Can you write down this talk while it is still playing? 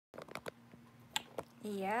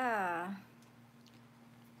Yeah,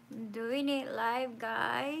 I'm doing it live,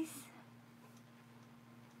 guys.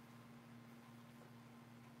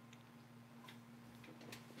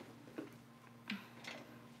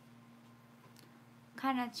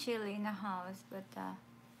 Kind of chilly in the house, but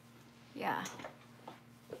yeah.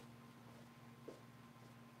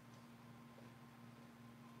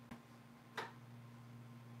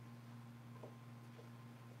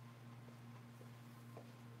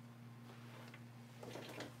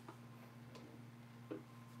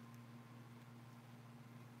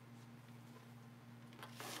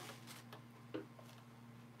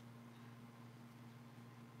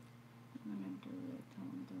 I'm gonna do it.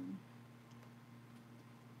 Hold on.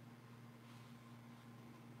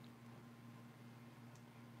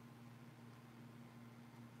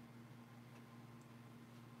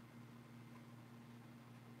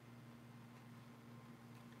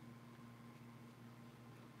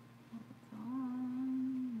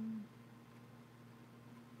 Um,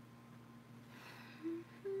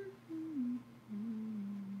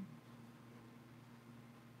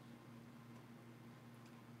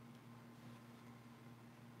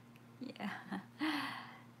 Yeah.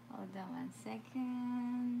 Hold on 1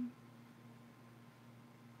 second.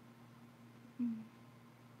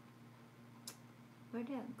 Where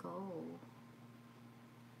did it go?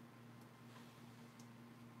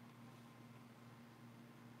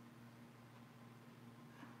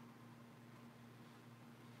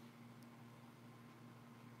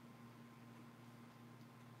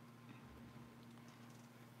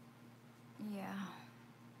 Yeah.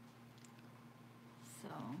 So.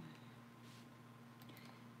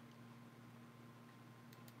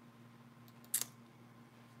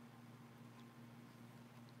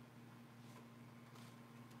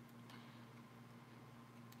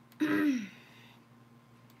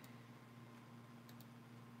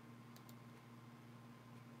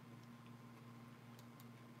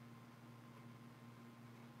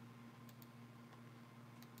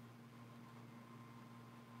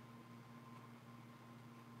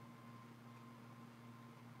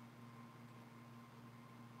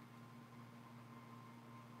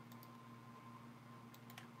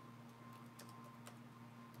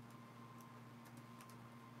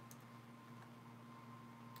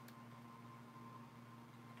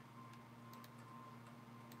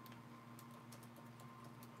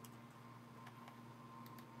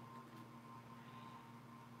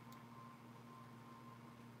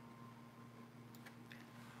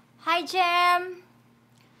 Hi, Jem.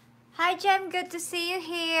 Hi, Jem. Good to see you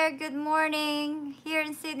here. Good morning. Here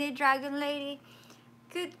in Sydney, Dragon Lady.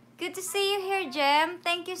 Good to see you here, Jem.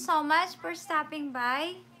 Thank you so much for stopping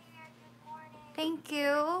by. Thank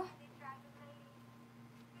you.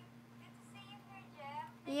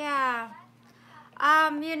 Yeah.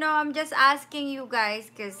 I'm just asking you guys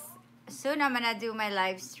because soon I'm gonna do my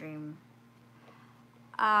live stream.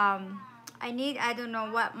 Um, I don't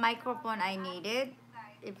know what microphone I needed.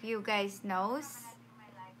 If you guys knows,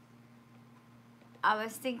 I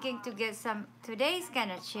was thinking to get some. Today's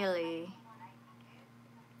kind of chilly,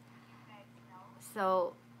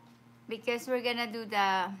 so because we're gonna do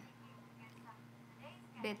the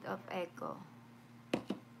bit of echo.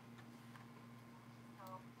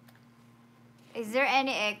 Is there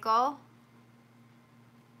any echo?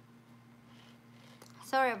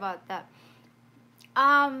 Sorry about that.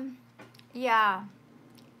 Um, yeah.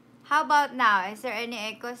 How about now? Is there any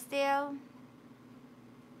echo still?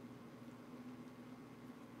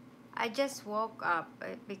 I just woke up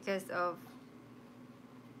because of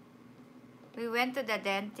we went to the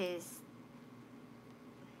dentist.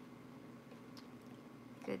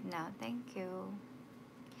 Good now. Thank you.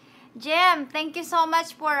 Jim, thank you so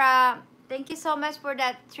much for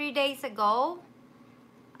that 3 days ago.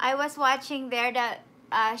 I was watching there that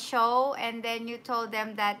show and then you told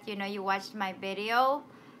them that you watched my video.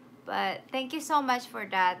 But thank you so much for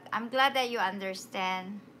that. I'm glad that you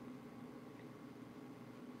understand.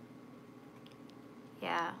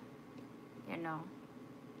 Yeah, you know.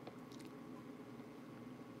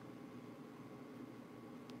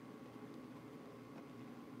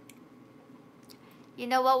 You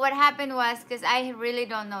know what happened was because I really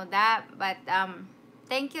don't know that, but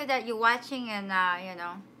thank you that you're watching and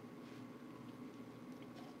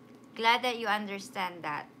glad that you understand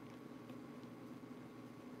that.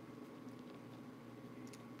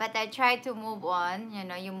 But I try to move on,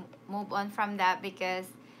 you move on from that because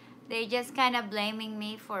they just kind of blaming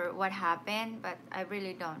me for what happened, but I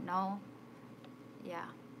really don't know. Yeah.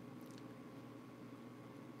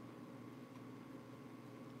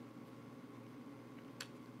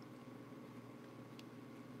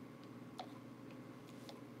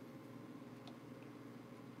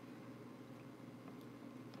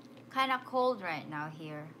 Kind of cold right now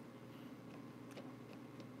here.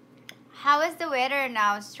 How is the weather in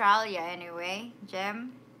Australia anyway,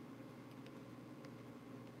 Jem?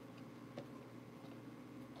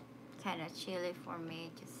 Kind of chilly for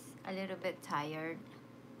me, just a little bit tired.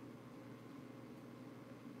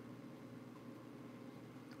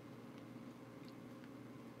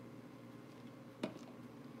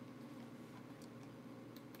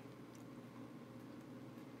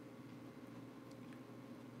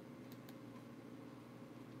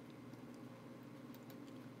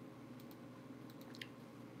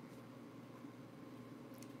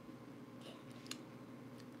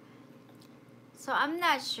 So I'm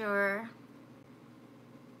not sure.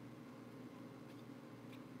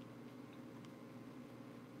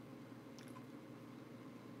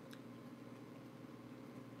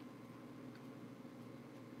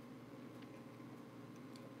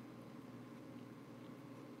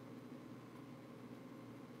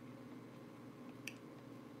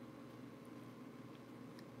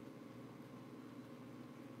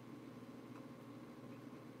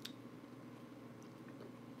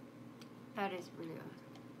 That is really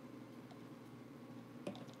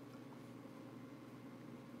good.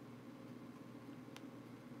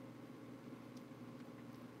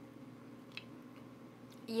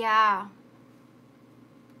 Yeah,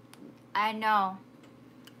 I know.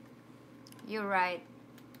 You're right.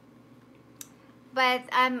 But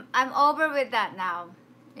I'm over with that now,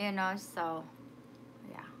 you know, so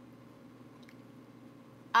yeah.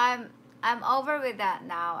 I'm I'm over with that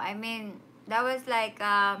now. I mean, that was like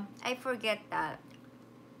I forget that.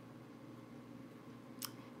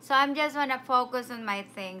 So I'm just wanna focus on my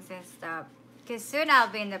things and stuff. Cause soon I'll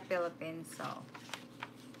be in the Philippines, so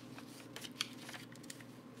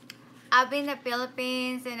I'll be in the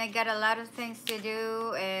Philippines and I got a lot of things to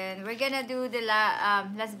do, and we're gonna do the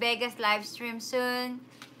Las Vegas live stream soon.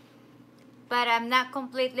 But I'm not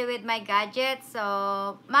completely with my gadgets.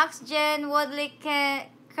 So Max Jen, Woodley,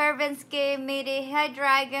 Kervinsky, Midi, hi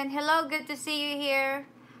Dragon, hello, good to see you here.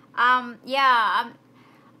 Yeah,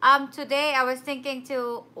 today I was thinking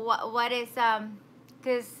to what is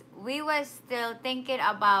because we was still thinking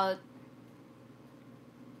about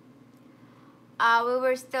we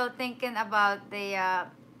were still thinking about the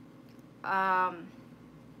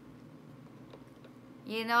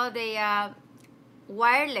you know, the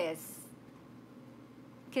wireless,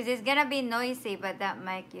 because it's gonna be noisy, but that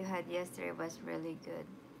mic you had yesterday was really good.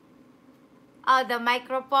 Oh, the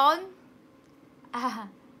microphone.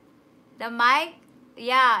 The mic,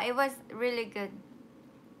 yeah, it was really good.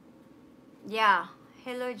 Yeah,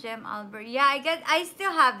 hello Jem Albert. Yeah, I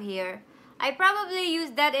still have here. I probably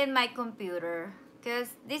use that in my computer because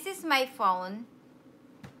this is my phone,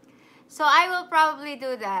 so I will probably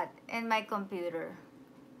do that in my computer.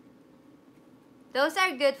 Those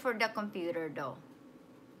are good for the computer though.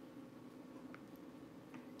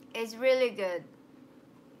 It's really good.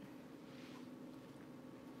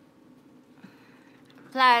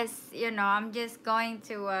 Plus, you know, I'm just going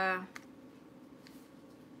to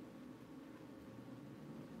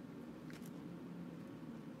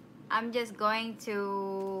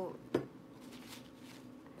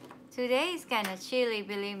today is kind of chilly,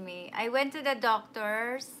 believe me. I went to the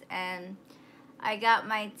doctor's and I got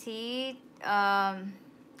my teeth and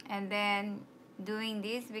then doing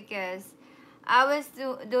this because I was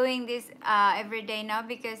doing this every day now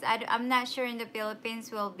because I'm not sure in the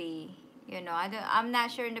Philippines will be, you know, I'm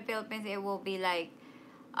not sure in the Philippines it will be like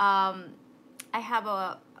I have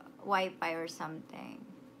a Wi-Fi or something.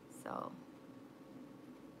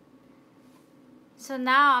 So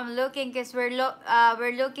now I'm looking because we're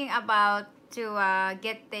looking about to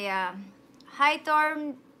get the hi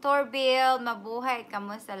Torbil, mabuhay,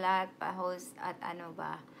 kamusta lahat pa host at ano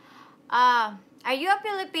ba? Are you a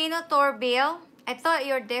Filipino, Torbil? I thought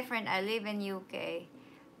you're different. I live in UK.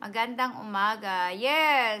 Magandang umaga.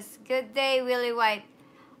 Yes, good day, Willie White.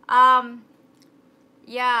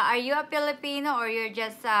 Yeah, are you a Filipino or you're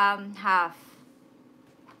just half?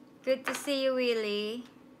 Good to see you, Willie.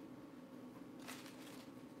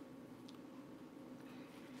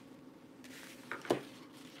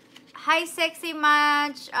 Hi, Sexy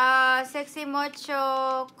Match, Sexy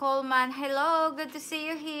Mocho, Coleman. Hello, good to see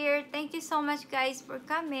you here. Thank you so much, guys, for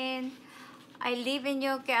coming. I live in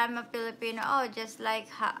UK. I'm a Filipino. Oh, just like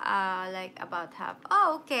about half.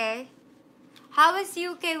 Oh, okay. How is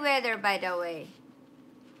UK weather, by the way?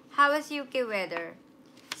 How is UK weather?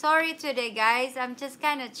 Sorry today, guys. I'm just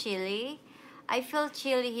kind of chilly. I feel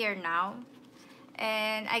chilly here now.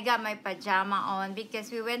 And I got my pajama on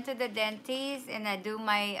because we went to the dentist and I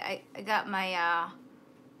got my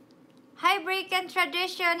hi Break and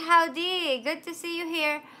Tradition, howdy, good to see you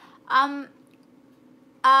here. Um,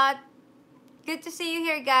 uh, good to see you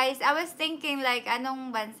here, guys. I was thinking like,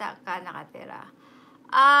 anong bansa ka nakatira?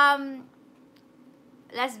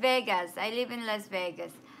 Las Vegas. I live in Las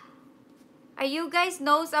Vegas. Are you guys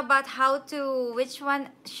knows about how to, which one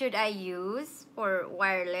should I use for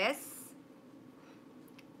wireless?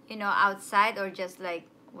 You know, outside or just like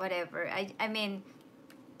whatever. I mean,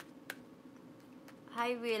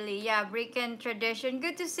 hi Willie. Yeah, Breaking Tradition.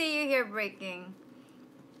 Good to see you here, Breaking.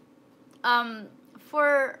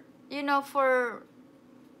 For, you know, for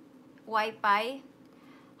Wi-Fi.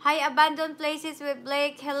 Hi, Abandoned Places with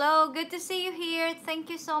Blake. Hello, good to see you here. Thank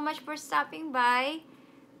you so much for stopping by.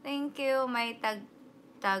 Thank you, my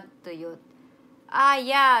tag to you.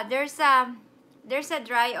 Yeah, there's a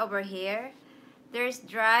dry over here. There's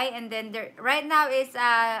dry, and then there right now is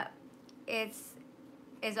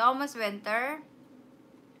it's almost winter.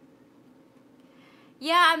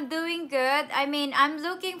 Yeah, I'm doing good. I mean, I'm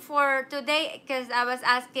looking for today because I was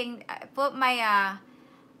asking, put my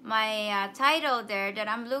title there that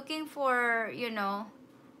I'm looking for, you know,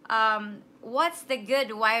 what's the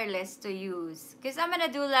good wireless to use? Because I'm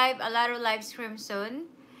gonna do a lot of live stream soon.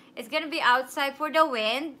 It's gonna be outside for the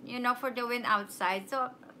wind, you know, for the wind outside.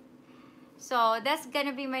 So that's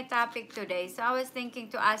gonna be my topic today. So I was thinking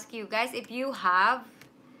to ask you guys if you have,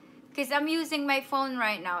 because I'm using my phone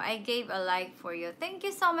right now. I gave a like for you. Thank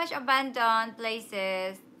you so much, Abandoned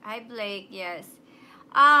Places. Hi, Blake. Yes.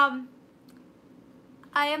 I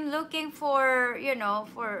am looking for, you know,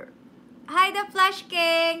 for... Hi, the Flash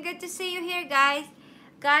King. Good to see you here, guys.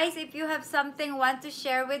 Guys, if you have something want to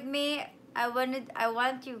share with me, I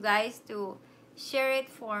want you guys to share it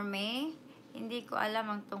for me. Hindi ko alam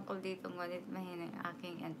ang tungkol dito, ngunit mahinang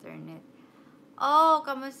aking internet. Oh,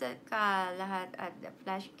 kamusta ka lahat at the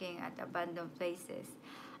Flash King at Abandoned Places?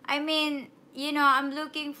 I mean, you know, I'm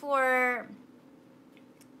looking for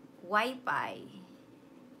Wi-Fi.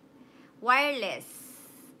 Wireless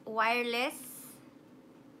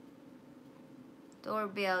tour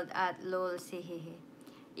build at lol sihihi.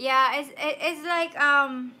 Yeah, it's like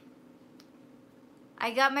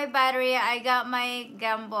I got my battery, I got my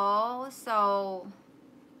gimbal, so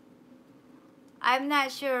I'm not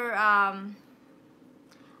sure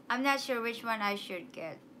which one I should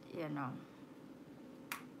get, you know.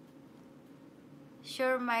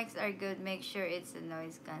 Sure, mics are good. Make sure it's a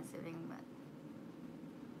noise cancelling.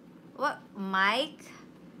 What mic?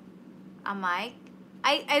 A mic?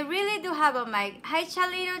 I really do have a mic. Hi,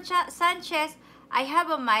 Chalino Sanchez. I have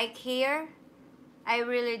a mic here. I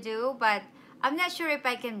really do, but I'm not sure if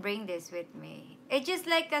I can bring this with me. It's just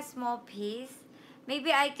like a small piece.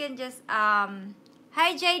 Maybe I can just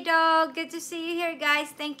Hi, J-Dog. Good to see you here, guys.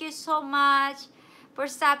 Thank you so much for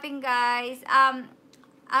stopping, guys.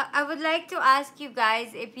 I would like to ask you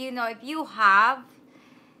guys if you know, if you have,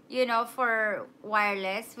 you know, for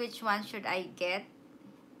wireless, which one should I get?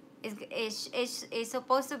 Is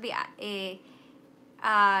supposed to be a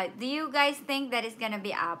do you guys think that it's gonna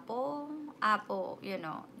be Apple, you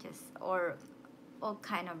know, just or all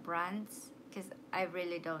kind of brands? Because I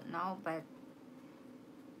really don't know, but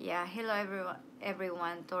yeah. Hello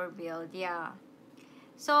everyone, tour build. Yeah,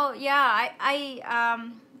 so yeah,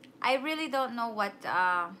 I really don't know what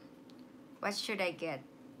should I get,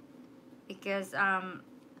 because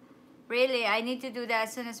really, I need to do that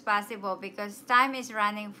as soon as possible because time is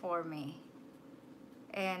running for me.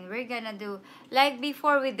 And we're gonna do, like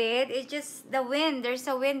before we did, it's just the wind. There's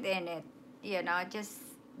a wind in it, you know, just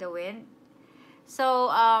the wind.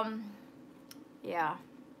 So, yeah.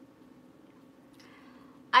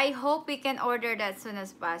 I hope we can order that as soon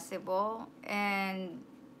as possible. And,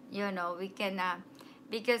 you know, we can,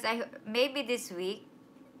 because maybe this week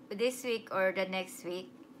or the next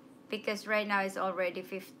week, because right now it's already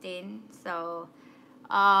 15, so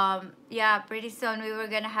yeah, pretty soon we were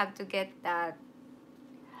gonna have to get that.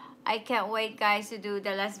 I can't wait, guys, to do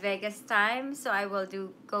the Las Vegas time. So I will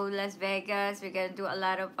go Las Vegas. We're gonna do a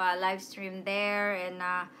lot of live stream there, and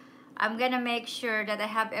I'm gonna make sure that I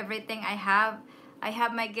have everything. I have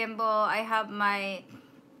my gimbal, I have my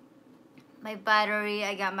battery.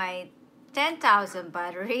 I got my 10,000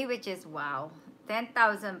 battery, which is wow,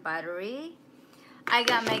 10,000 battery. I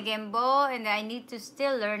got my gimbal, and I need to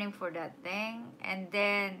still learning for that thing. And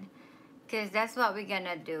then, because that's what we're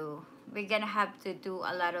gonna do. We're gonna have to do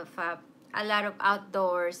a lot of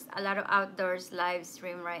outdoors live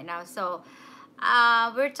stream right now. So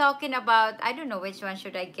we're talking about, I don't know which one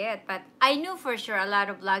should I get, but I knew for sure a lot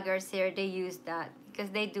of vloggers here, they use that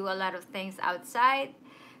because they do a lot of things outside.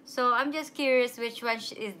 So I'm just curious which one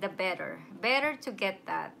is the better to get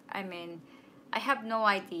that. I mean, I have no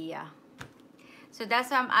idea. So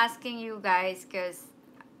that's why I'm asking you guys, because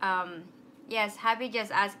yes, Happy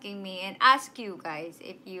just asking me and ask you guys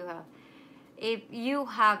if you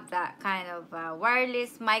have that kind of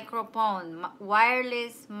wireless microphone,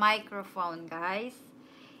 guys.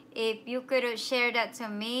 If you could share that to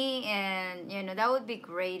me, and that would be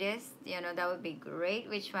greatest. That would be great.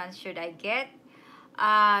 Which one should I get?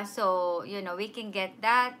 So we can get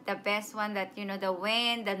that, the best one, that the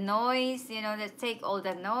wind, the noise, that take all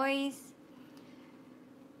the noise.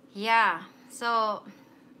 Yeah. So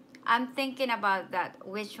I'm thinking about that.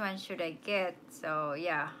 Which one should I get? So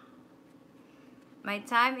yeah. My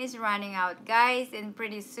time is running out, guys, and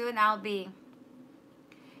pretty soon I'll be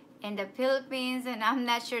in the Philippines, and I'm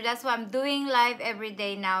not sure. That's why I'm doing live every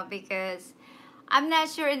day now, because I'm not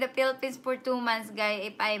sure in the Philippines for 2 months, guys,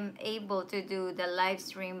 if I'm able to do the live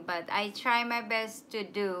stream. But I try my best to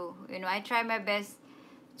do, the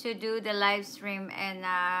live stream, and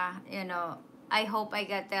I hope I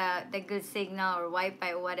got the good signal or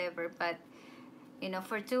Wi-Fi or whatever. But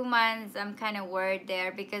for 2 months, I'm kind of worried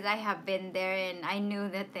there, because I have been there and I knew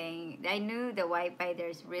the Wi-Fi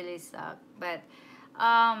there's really sucked. But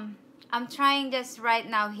I'm trying just right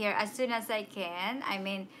now here as soon as I can. I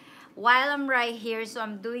mean, while I'm right here, so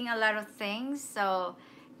I'm doing a lot of things. So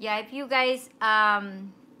yeah, if you guys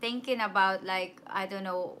thinking about, like, I don't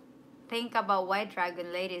know, think about why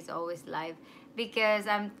Dragon Lady is always live, because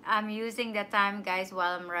I'm using the time, guys,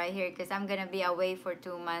 while I'm right here, because I'm gonna be away for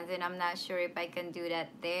 2 months, and I'm not sure if I can do that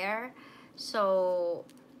there. So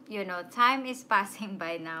time is passing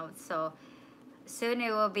by now, so soon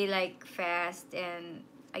it will be like fast, and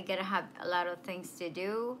I gotta have a lot of things to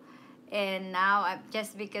do. And now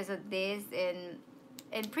just because of this, and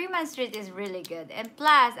Fremont Street is really good. And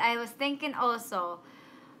plus, I was thinking also,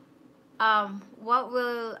 what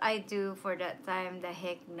will I do for that time? The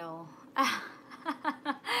heck no.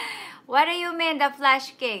 What do you mean, the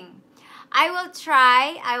Flash King? I will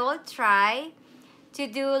try to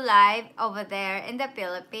do live over there in the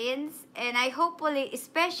Philippines, and I hopefully,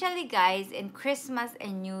 especially, guys, in Christmas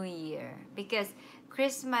and New Year, because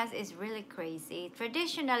Christmas is really crazy.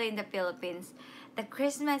 Traditionally in the Philippines, the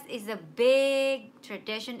Christmas is a big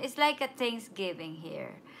tradition. It's like a Thanksgiving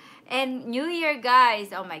here. And New Year,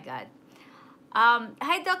 guys, oh my God.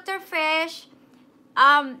 Hi, Dr. Fish.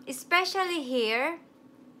 Especially here,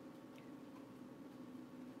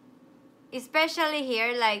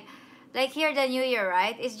 like here, the New Year,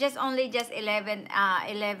 right? It's just only just 11,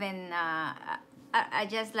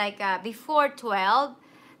 just like before 12,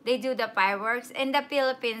 they do the fireworks. In the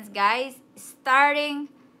Philippines, guys, starting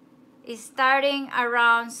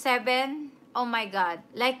around 7. Oh my God,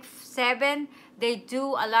 like 7, they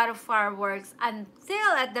do a lot of fireworks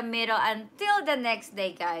until at the middle, until the next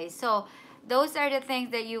day, guys. So those are the things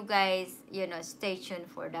that you guys, stay tuned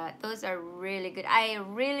for that. Those are really good. I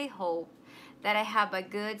really hope that I have a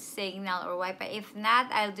good signal or Wi-Fi. If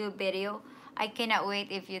not, I'll do video. I cannot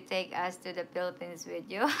wait if you take us to the Philippines with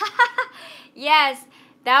you. Yes,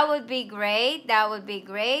 that would be great. That would be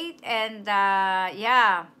great. And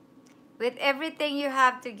yeah, with everything you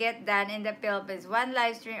have to get done in the Philippines, one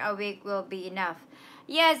live stream a week will be enough.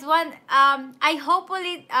 Yes, one. I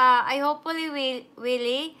hopefully will,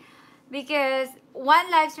 really, because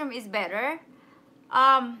one live stream is better.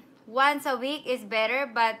 Once a week is better,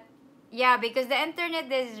 but yeah, because the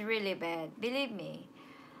internet is really bad, believe me.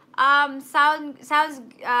 Southbound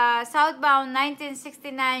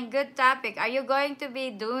 1969, good topic. Are you going to be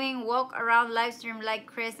doing walk around live stream like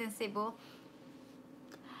Chris in Cebu?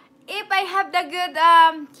 If I have the good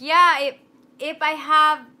yeah, if I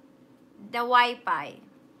have the Wi-Fi.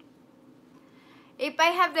 If I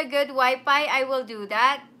have the good Wi-Fi, I will do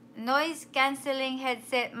that. Noise cancelling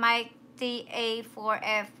headset mic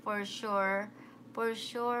TA4F for sure. For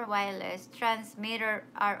sure, wireless transmitter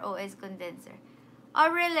ROS condenser.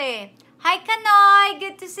 Oh, really? Hi, Kanoy.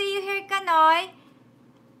 Good to see you here, Kanoy.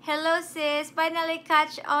 Hello, sis. Finally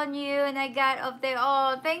catch on you, and I got off there.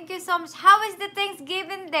 Oh, thank you so much. How is the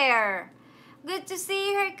Thanksgiving there? Good to see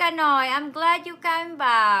you here, Kanoy. I'm glad you came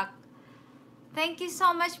back. Thank you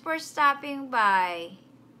so much for stopping by.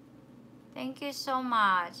 Thank you so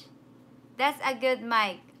much. That's a good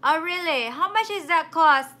mic. Oh, really? How much is that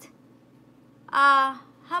cost? How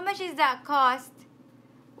much is that cost?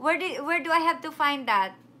 Where do I have to find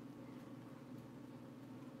that?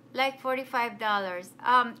 Like $45.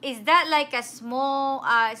 Is that like a small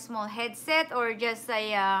headset, or just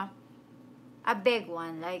a big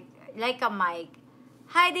one, like a mic?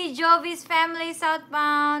 Hi, the Jovis family,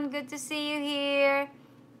 Southbound. Good to see you here.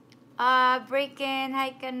 Breaking.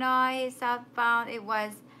 Hi, Kanoy, Southbound. It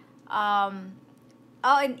was oh,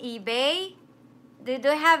 in eBay. Do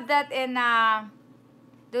they have that in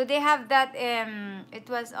Do they have that? It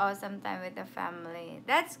was awesome time with the family.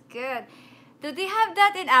 That's good. Do they have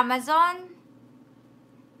that in Amazon?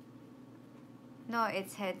 No,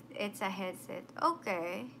 it's a headset.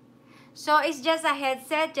 Okay. So it's just a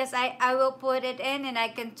headset. Just I will put it in and I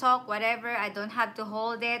can talk whatever. I don't have to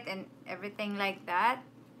hold it and everything like that.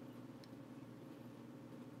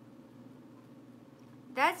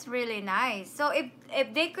 That's really nice. So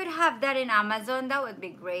if they could have that in Amazon, that would be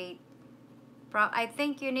great. I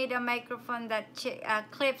think you need a microphone that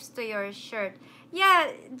clips to your shirt.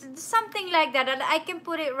 Yeah, something like that. And I can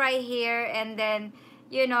put it right here and then,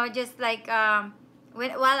 you know, just like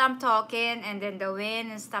while I'm talking and then the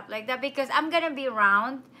wind and stuff like that, because I'm gonna be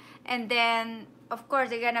around and then of course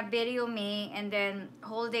they're gonna video me and then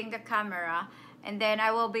holding the camera and then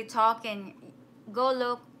I will be talking. Go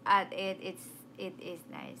look at it. It is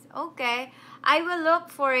nice. Okay, I will look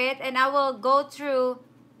for it and I will go through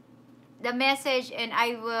the message and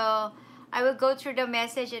I will go through the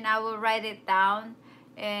message and I will write it down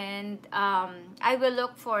and I will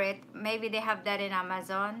look for it. Maybe they have that in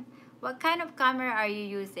Amazon. What kind of camera are you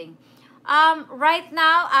using? Right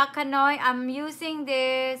now, Kanoy, I'm using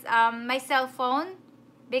this my cell phone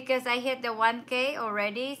because I hit the 1K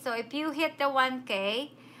already. So if you hit the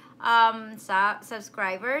 1K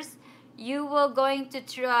subscribers, you will going to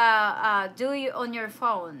do you on your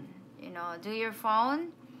phone. You know, do your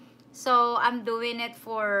phone. So I'm doing it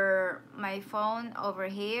for my phone over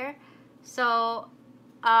here. So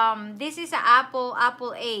this is an Apple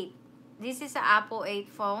 8. This is an Apple 8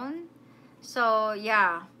 phone. So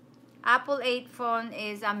yeah, Apple 8 phone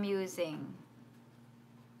is I'm using.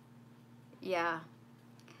 Yeah.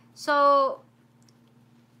 So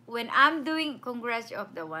when I'm doing congrats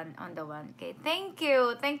of the one on the 1K. Thank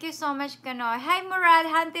you so much, Kanoy. Hi Murad,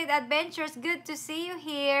 Hunted Adventures, good to see you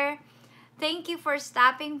here. Thank you for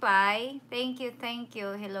stopping by. Thank you.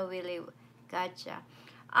 Hello, Willie. Gotcha.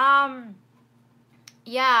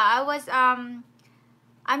 Yeah,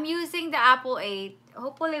 I'm using the Apple 8.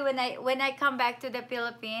 Hopefully when I come back to the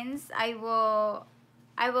Philippines, I will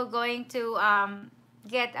going to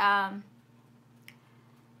get a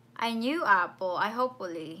new Apple. I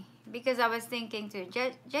hopefully, because I was thinking to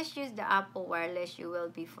just use the Apple wireless, you will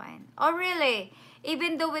be fine. Oh really?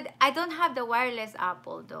 Even though I don't have the wireless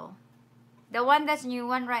Apple though. The one that's new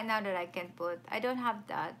one right now that I can put. I don't have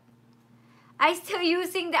that. I still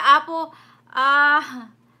using the Apple.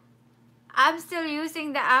 I'm still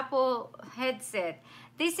using the Apple headset.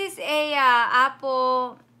 This is a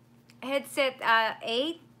Apple headset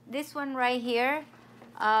 8. This one right here.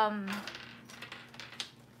 Hold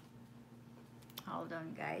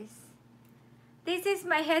on, guys. This is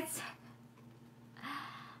my headset.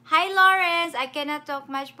 Hi, Lawrence. I cannot talk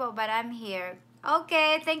much, but I'm here.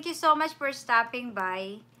 Okay, thank you so much for stopping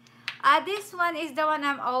by. This one is the one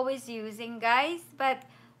I'm always using, guys. But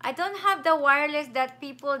I don't have the wireless that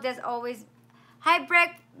people just always... Hi,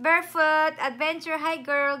 Barefoot Adventure. Hi,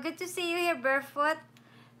 girl. Good to see you here, Barefoot.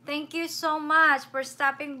 Thank you so much for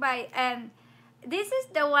stopping by. And this is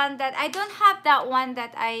the one that... I don't have that one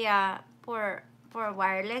that I... for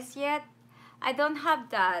wireless yet. I don't have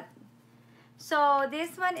that. So,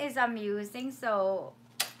 this one is I'm using. So...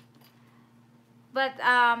 But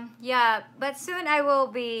yeah, but soon I will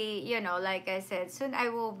be, you know, like I said, soon I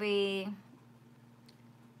will be,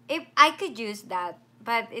 if I could use that,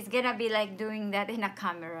 but it's gonna be like doing that in a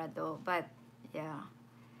camera though. But yeah,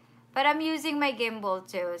 but I'm using my gimbal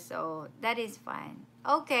too, so that is fine.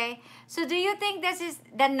 Okay, so do you think this is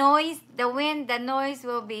the noise, the wind, the noise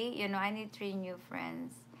will be, you know, I need 3 new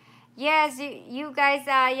friends. Yes, you guys,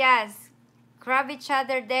 yes, grab each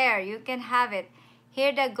other there, you can have it.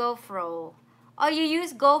 Here the GoPro. Oh, you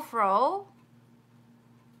use GoPro?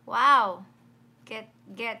 Wow. Get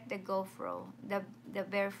the GoPro. The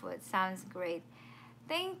Barefoot. Sounds great.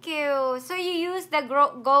 Thank you. So you use the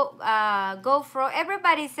GoPro.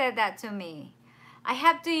 Everybody said that to me. I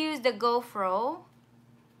have to use the GoPro.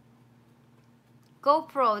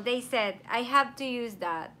 GoPro, they said. I have to use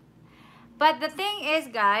that. But the thing is,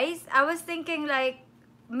 guys, I was thinking like,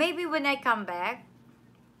 maybe when I come back,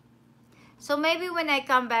 so maybe when I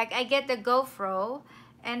come back, I get the GoPro,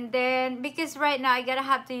 and then because right now I gotta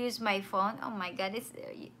have to use my phone. Oh my God, it's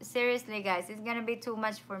seriously, guys, it's gonna be too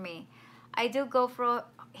much for me. I do GoPro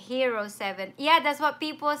Hero 7. Yeah, that's what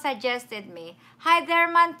people suggested me. Hi,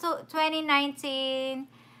 Derman 2019.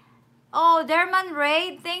 Oh, Derman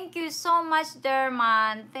Raid, thank you so much,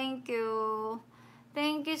 Derman. Thank you.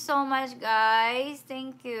 Thank you so much, guys.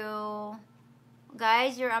 Thank you.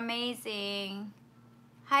 Guys, you're amazing.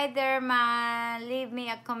 Hi there, man. Leave me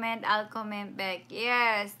a comment. I'll comment back.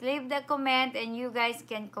 Yes, leave the comment and you guys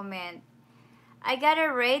can comment. I got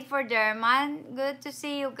a raid for Derman. Good to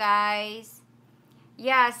see you guys.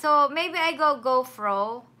 Yeah, so maybe I go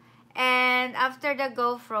GoPro, and after the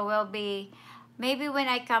GoPro will be maybe when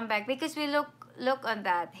I come back, because we look on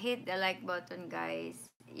that. Hit the like button, guys.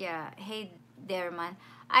 Yeah, hey Derman.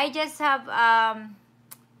 I just have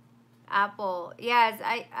Apple. Yes,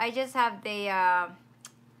 I just have the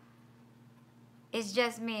it's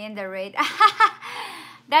just me in the raid.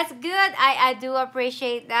 That's good. I do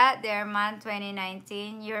appreciate that, there, man.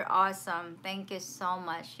 2019. You're awesome. Thank you so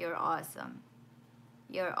much. You're awesome.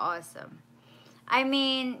 You're awesome. I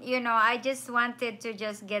mean, I just wanted to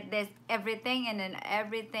just get this everything, and then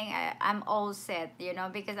everything I'm all set,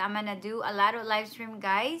 because I'm gonna do a lot of live stream,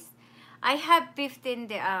 guys. I have 15.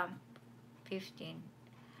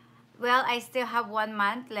 Well, I still have 1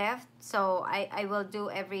 month left, so I will do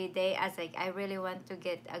every day, as like I really want to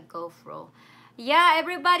get a GoPro. Yeah,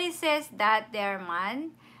 everybody says that there,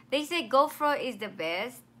 man. They say GoPro is the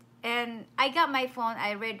best, and I got my phone.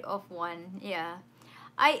 I read off one. Yeah,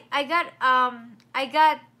 I got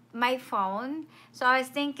my phone. So I was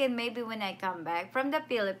thinking maybe when I come back from the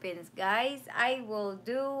Philippines, guys, I will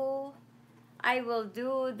do the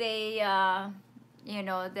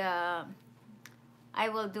the I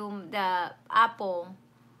will do the Apple.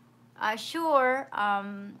 Sure.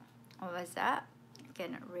 What was that? I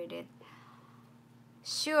cannot read it.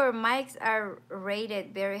 Sure, mics are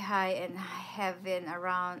rated very high and have been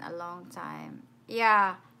around a long time.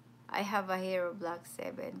 Yeah, I have a Hero Black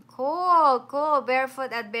 7. Cool, cool.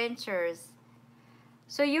 Barefoot Adventures.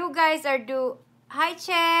 So you guys are do. Hi,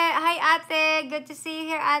 Che. Hi, Ate. Good to see you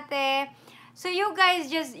here, Ate. So you guys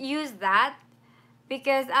just use that,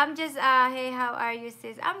 because I'm just hey, how are you,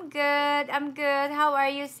 sis? I'm good. I'm good. How are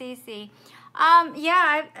you, Sissy?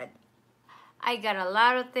 Yeah, I got a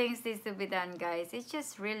lot of things needs to be done, guys. It's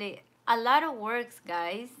just really a lot of works,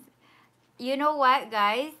 guys. You know what,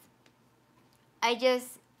 guys? I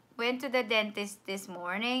just went to the dentist this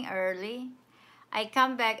morning early. I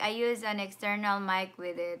come back, I use an external mic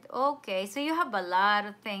with it. Okay, so you have a lot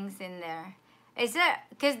of things in there. Is it?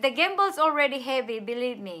 Because the gimbal's already heavy,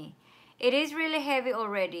 believe me. It is really heavy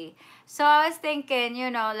already. So I was thinking,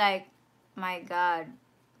 like, my God.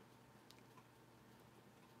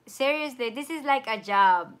 Seriously, this is like a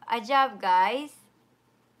job. A job, guys.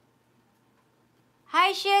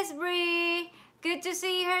 Hi, Shesbree. Good to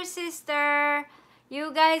see her, sister.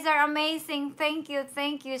 You guys are amazing. Thank you.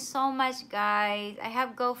 Thank you so much, guys. I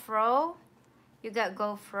have GoPro. You got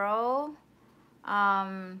GoPro.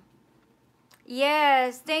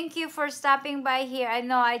 Yes, thank you for stopping by here. I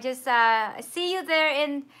know I just see you there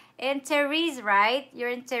in Therese, right? You're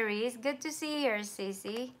in Therese. Good to see you here,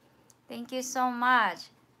 Sissy. Thank you so much.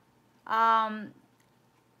 Hello,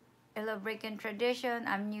 Breaking Tradition.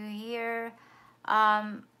 I'm new here.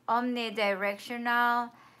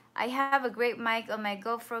 Omnidirectional. I have a great mic on my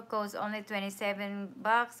GoPro, costs only 27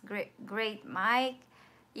 bucks. Great mic.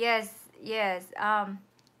 Yes, yes.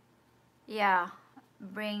 Yeah,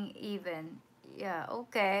 bring even. Yeah,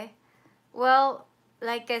 okay. Well,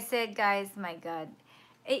 like I said, guys, my God.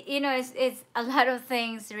 It's a lot of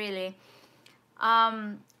things, really.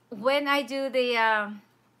 When I do the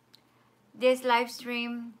this live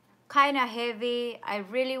stream, kind of heavy. I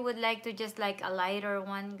really would like to just like a lighter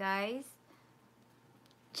one, guys.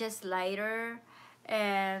 Just lighter.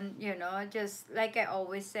 And, just like I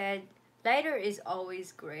always said, lighter is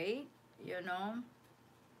always great.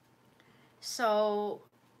 So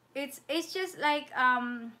it's just like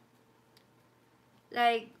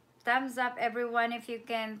thumbs up, everyone, if you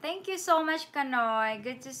can. Thank you so much, Kanoy.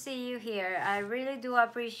 Good to see you here. I really do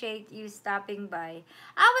appreciate you stopping by.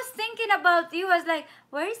 I was thinking about you. I was like,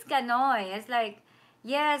 where is Kanoy? It's like,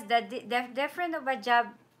 yes, the different of a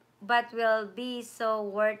job, but will be so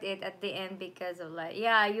worth it at the end, because of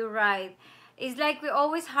yeah, you're right. It's like we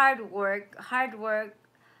always hard work, hard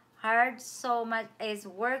so much, is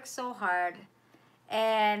work so hard,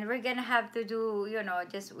 and we're gonna have to do,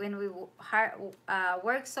 just when we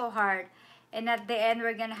work so hard, and at the end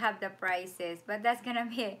we're gonna have the prices, but that's gonna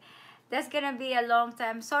be a long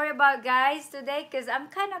time. Sorry about, guys, today, because I'm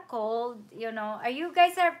kind of cold. Are you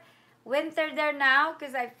guys are winter there now?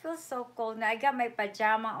 Because I feel so cold now. I got my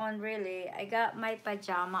pajama on, really. I got my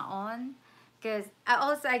pajama on, because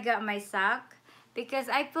I got my sock, because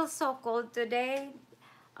I feel so cold today.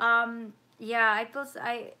 Yeah,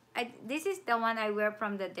 this is the one I wear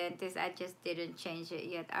from the dentist. I just didn't change it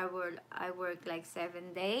yet. I work like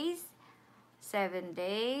 7 days. 7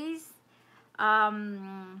 days. I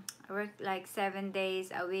work like 7 days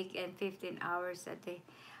a week and 15 hours a day.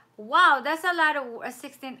 Wow, that's a lot of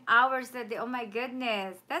 16 hours a day. Oh my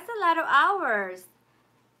goodness. That's a lot of hours.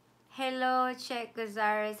 Hello, Check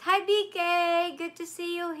Gazares. Hi, BK. Good to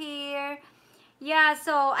see you here. Yeah,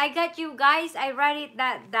 so I got you guys. I write it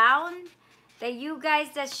that down. That you guys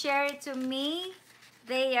that share it to me,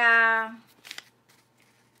 they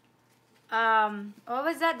what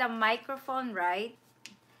was that? The microphone, right?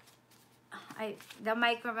 The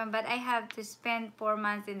microphone, but I have to spend 4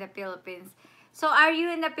 months in the Philippines. So are you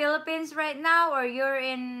in the Philippines right now, or are you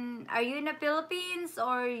in the Philippines,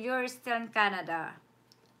 or you're still in Canada?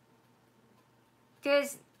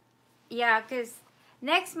 Cause yeah, cause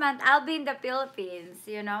next month I'll be in the Philippines.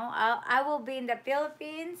 I will be in the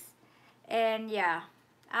Philippines, and yeah,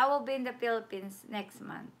 I will be in the Philippines next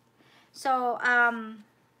month. So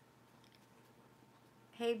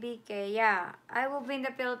hey BK, yeah, I will be in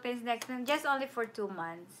the Philippines next month, just only for 2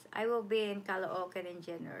 months. I will be in Caloocan in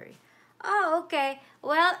January. Oh, okay.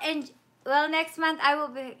 Well, next month I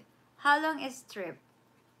will be. How long is trip?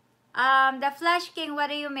 The Flash King. What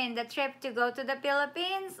do you mean? The trip to go to the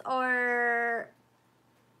Philippines, or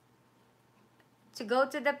to go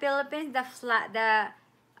to the Philippines?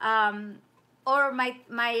 Or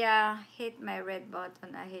hit my red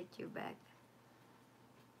button. I hit you back.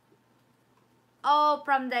 Oh,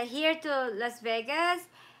 from the here to Las Vegas,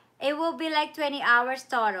 it will be like 20 hours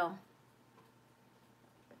total.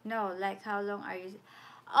 No, like how long are you?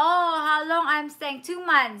 Oh, how long I'm staying? 2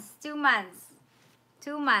 months. 2 months.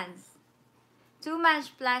 2 months. 2 months,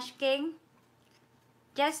 Flash King.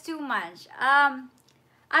 Just 2 months.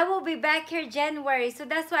 I will be back here January, so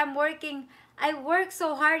that's why I'm working. I work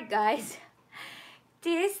so hard, guys.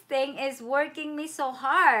 This thing is working me so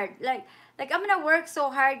hard. Like I'm gonna work so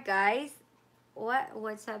hard, guys.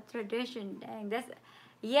 What's up tradition? Dang, that's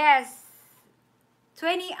yes.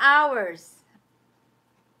 20 hours.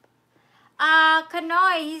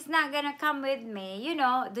 Kanoy, he's not gonna come with me.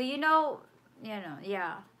 Do you know?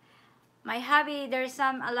 Yeah. My hubby, there's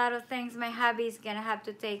a lot of things my hubby is gonna have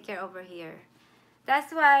to take care over here.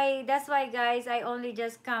 That's why guys, I only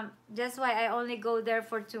just come. That's why I only go there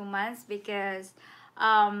for 2 months, because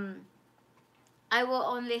um I will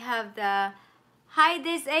only have the hi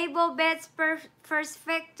disabled beds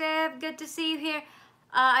perspective. Good to see you here.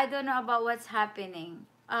 I don't know about what's happening.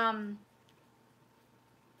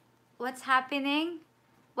 What's happening?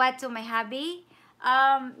 What to my hubby?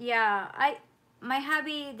 Yeah, my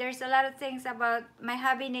hubby. There's a lot of things about my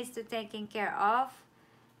hubby needs to taking care of,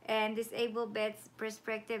 and disabled beds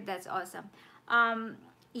perspective. That's awesome. Um,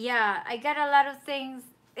 yeah, I got a lot of things,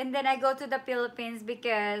 and then I go to the Philippines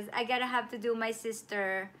because I gotta have to do my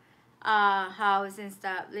sister house and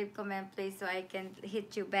stuff. Leave comment please so I can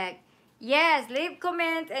hit you back. Yes, leave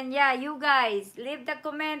comment, and yeah, you guys leave the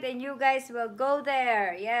comment and you guys will go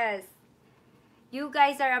there. Yes, you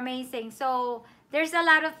guys are amazing. So there's a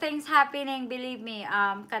lot of things happening, believe me,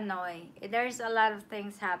 Kanoy. There's a lot of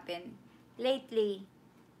things happen lately.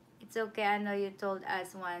 It's okay. I know you told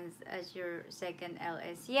us once as your second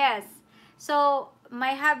LS. Yes. So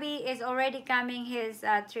my hubby is already coming his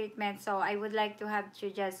treatment. So I would like to have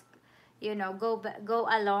to just, go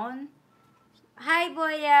alone. Hi,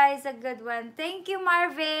 Boya is a good one. Thank you,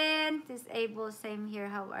 Marvin. Disabled, same here.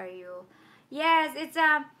 How are you? Yes, it's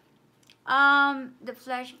the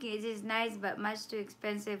flash case is nice, but much too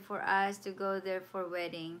expensive for us to go there for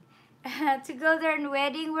wedding. To go there in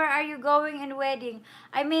wedding? Where are you going in wedding?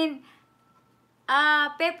 I mean,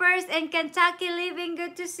 Peppers and Kentucky Living,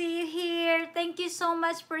 good to see you here. Thank you so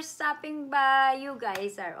much for stopping by. You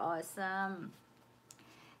guys are awesome.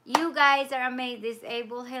 You guys are amazing.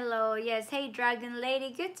 Disabled, hello. Yes, hey Dragon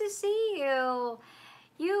Lady, good to see you.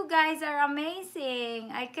 You guys are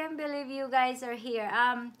amazing. I can't believe you guys are here.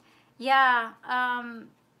 Yeah,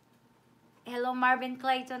 hello Marvin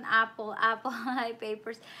Clayton, Apple, hi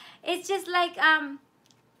Papers. It's just like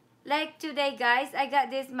today, guys, I got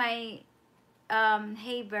this my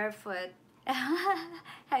hey barefoot.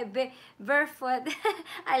 Hey barefoot.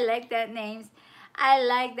 I like that names. I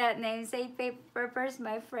like that name. Say Papers,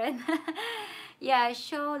 my friend. Yeah,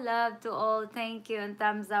 show love to all. Thank you, and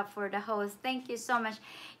thumbs up for the host. Thank you so much.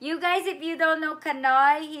 You guys, if you don't know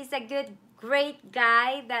Kanoy, he's a great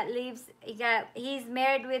guy that he's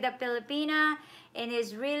married with a Filipina, and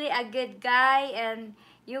he's really a good guy, and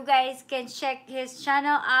you guys can check his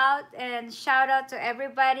channel out, and shout out to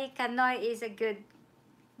everybody. Kanoy is a good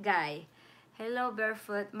guy. Hello,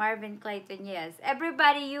 Barefoot, Marvin Clayton. Yes,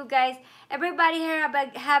 everybody here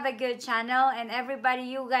have a good channel, and everybody,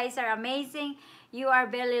 you guys are amazing. You are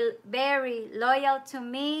very, very loyal to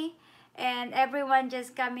me, and everyone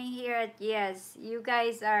just coming here. Yes, you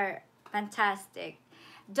guys are fantastic.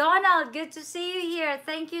 Donald, good to see you here.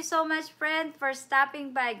 Thank you so much, friend, for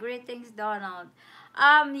stopping by. Greetings, Donald.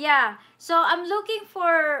 Yeah. So I'm looking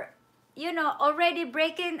for you know, already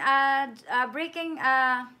breaking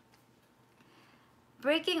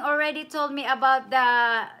already told me about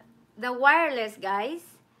the wireless, guys.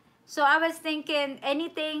 So I was thinking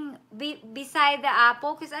anything beside the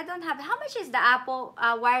Apple, because I don't have. How much is the Apple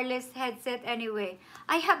wireless headset anyway?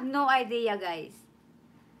 I have no idea, guys.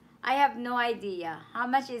 I have no idea how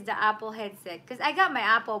much is the Apple headset, because I got my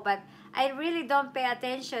Apple, but I really don't pay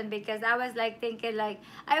attention because I was like thinking like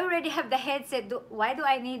I already have the headset. Why do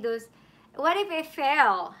I need those? What if it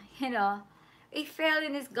fell? You know, it fell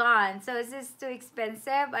and it's gone. So is this too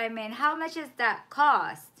expensive? I mean, how much is that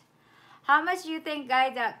cost? How much do you think,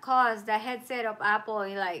 guys, that cost the headset of Apple,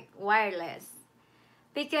 like wireless?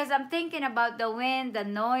 Because I'm thinking about the wind, the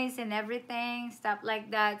noise, and everything, stuff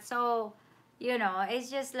like that. So, you know,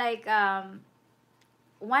 it's just like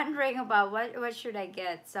wondering about what should I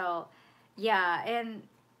get. So, yeah, and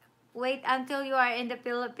wait until you are in the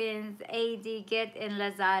Philippines. AD, get in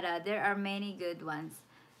Lazada. There are many good ones.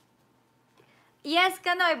 Yes,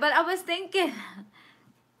 Kanoy, but I was thinking.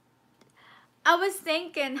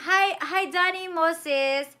 Hi, Danny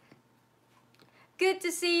Moses. Good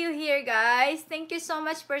to see you here, guys. Thank you so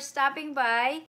much for stopping by.